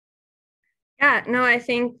Yeah, no, I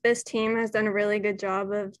think this team has done a really good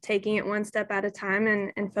job of taking it one step at a time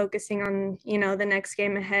and focusing on, the next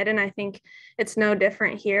game ahead. And I think it's no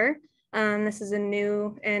different here. This is a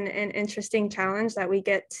new and interesting challenge that we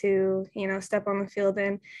get to, step on the field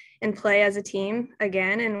and play as a team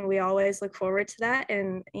again. And we always look forward to that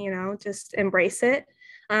and, just embrace it.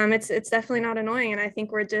 It's definitely not annoying, and I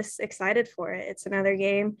think we're just excited for it. It's another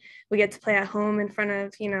game. We get to play at home in front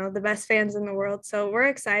of, the best fans in the world. So we're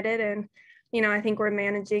excited, and I think we're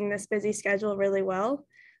managing this busy schedule really well.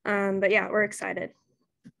 But yeah, we're excited.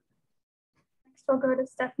 Next, we'll go to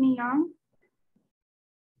Stephanie Young.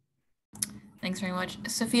 Thanks very much.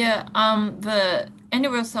 Sophia, the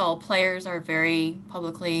NWSL players are very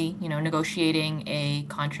publicly, negotiating a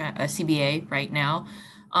contract, a CBA right now.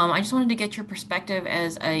 I just wanted to get your perspective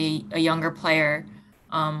as a younger player.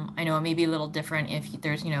 I know it may be a little different if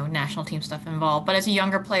there's, national team stuff involved, but as a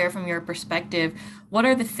younger player from your perspective, what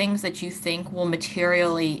are the things that you think will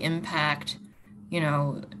materially impact,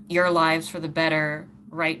 your lives for the better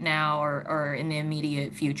right now or in the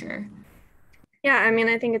immediate future? Yeah, I mean,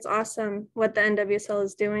 I think it's awesome what the NWSL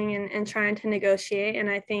is doing and trying to negotiate. And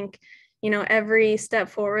I think, every step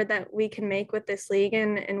forward that we can make with this league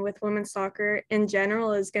and with women's soccer in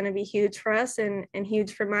general is going to be huge for us and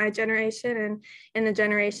huge for my generation and the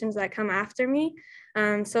generations that come after me.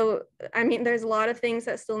 So, I mean, there's a lot of things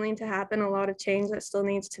that still need to happen, a lot of change that still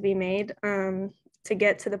needs to be made to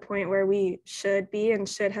get to the point where we should be and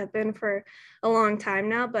should have been for a long time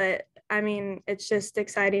now. But I mean, it's just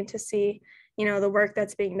exciting to see the work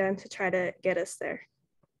that's being done to try to get us there.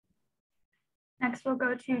 Next, we'll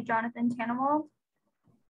go to Jonathan Tannewald.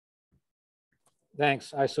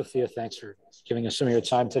 Thanks. Hi, Sophia. Thanks for giving us some of your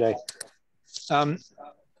time today.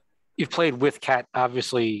 You've played with Kat,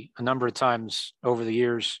 obviously, a number of times over the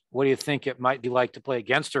years. What do you think it might be like to play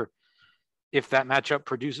against her if that matchup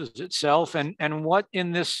produces itself? And what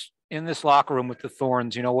in this locker room with the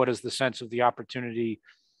Thorns, what is the sense of the opportunity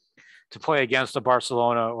to play against a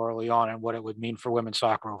Barcelona or a Lyon and what it would mean for women's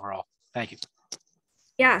soccer overall? Thank you.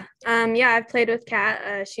 Yeah. I've played with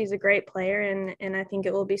Kat. She's a great player, and I think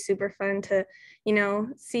it will be super fun to,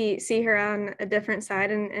 see her on a different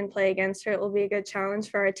side and play against her. It will be a good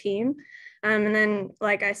challenge for our team. And then,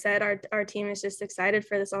 like I said, our team is just excited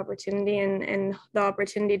for this opportunity and the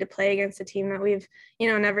opportunity to play against a team that we've,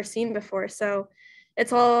 never seen before. So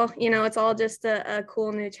it's all just a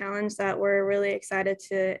cool new challenge that we're really excited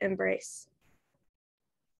to embrace.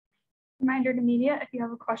 Reminder to media, if you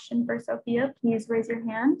have a question for Sophia, please raise your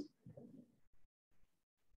hand.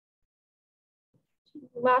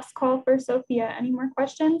 Last call for Sophia. Any more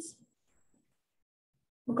questions?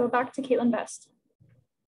 We'll go back to Caitlin Best.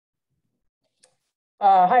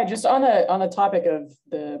 Hi, just on the topic of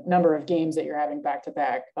the number of games that you're having back to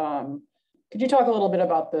back. Could you talk a little bit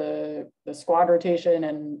about the squad rotation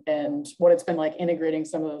and what it's been like integrating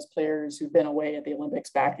some of those players who've been away at the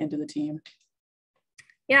Olympics back into the team?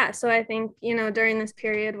 Yeah, so I think, during this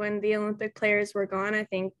period when the Olympic players were gone, I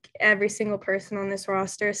think every single person on this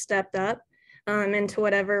roster stepped up into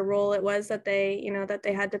whatever role it was that they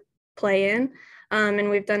had to play in. And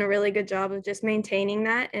we've done a really good job of just maintaining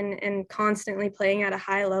that and constantly playing at a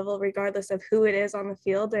high level, regardless of who it is on the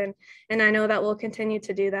field. And I know that we'll continue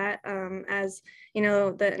to do that as,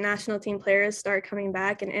 the national team players start coming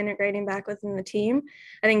back and integrating back within the team.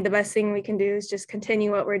 I think the best thing we can do is just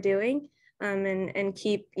continue what we're doing and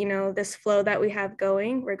keep, this flow that we have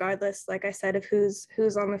going, regardless, like I said, of who's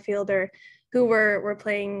on the field or who we're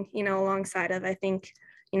playing, alongside of. I think,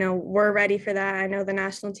 we're ready for that. I know the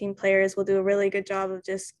national team players will do a really good job of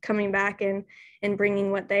just coming back and bringing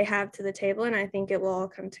what they have to the table. And I think it will all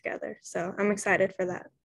come together. So I'm excited for that.